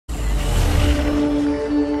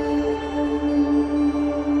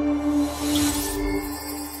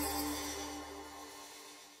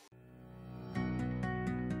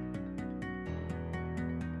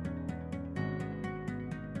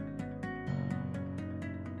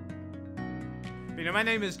My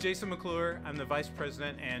name is Jason McClure. I'm the Vice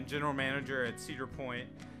President and General Manager at Cedar Point,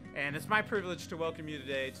 and it's my privilege to welcome you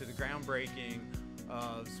today to the groundbreaking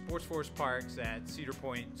of Sports Force Parks at Cedar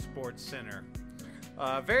Point Sports Center.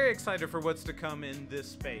 Very excited for what's to come in this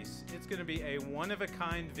space. It's going to be a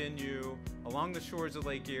one-of-a-kind venue along the shores of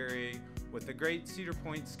Lake Erie with the great Cedar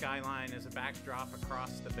Point skyline as a backdrop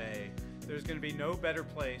across the bay. There's going to be no better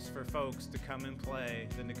place for folks to come and play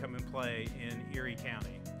than to come and play in Erie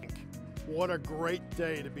County. What a great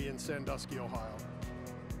day to be in Sandusky, Ohio.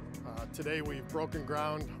 Today we've broken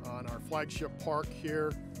ground on our flagship park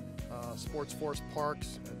here, Sports Force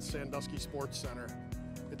Parks at Sandusky Sports Center.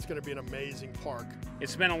 It's going to be an amazing park.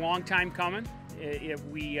 It's been a long time coming.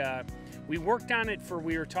 We worked on it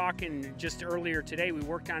we were talking just earlier today, we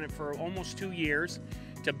worked on it for almost 2 years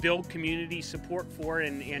to build community support for it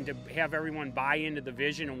and to have everyone buy into the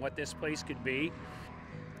vision and what this place could be.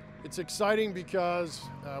 It's exciting because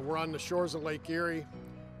we're on the shores of Lake Erie,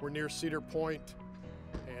 we're near Cedar Point,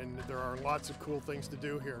 and there are lots of cool things to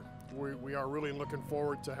do here. We are really looking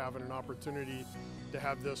forward to having an opportunity to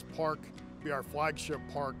have this park be our flagship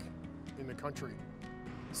park in the country.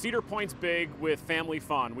 Cedar Point's big with family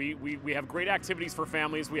fun. We have great activities for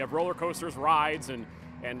families. We have roller coasters, rides, and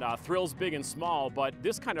thrills big and small, but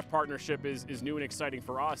this kind of partnership is new and exciting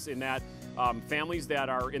for us in that families that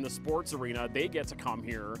are in the sports arena, they get to come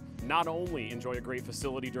here, not only enjoy a great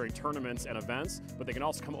facility during tournaments and events, but they can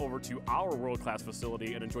also come over to our world-class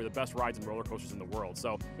facility and enjoy the best rides and roller coasters in the world.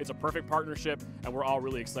 So it's a perfect partnership, and we're all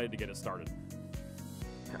really excited to get it started.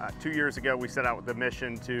 2 years ago, we set out with the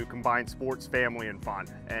mission to combine sports, family, and fun.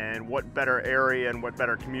 And what better area and what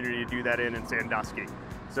better community to do that in Sandusky.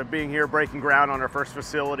 So being here, breaking ground on our first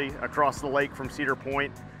facility across the lake from Cedar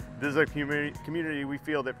Point, this is a community we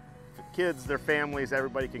feel that kids, their families,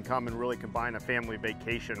 everybody can come and really combine a family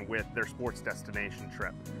vacation with their sports destination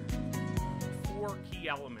trip. 4 key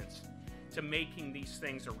elements to making these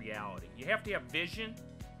things a reality. You have to have vision,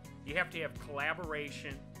 you have to have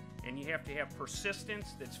collaboration, and you have to have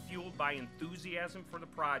persistence that's fueled by enthusiasm for the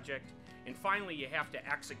project, and finally you have to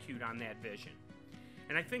execute on that vision.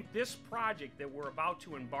 And I think this project that we're about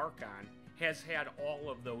to embark on has had all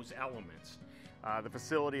of those elements. The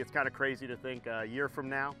facility, it's kind of crazy to think a year from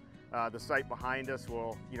now, the site behind us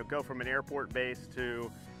will go from an airport base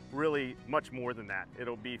to really much more than that.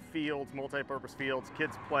 It'll be fields, multi-purpose fields,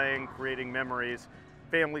 kids playing, creating memories,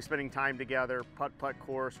 family spending time together, putt-putt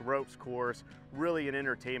course, ropes course, really an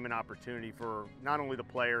entertainment opportunity for not only the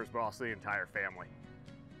players but also the entire family.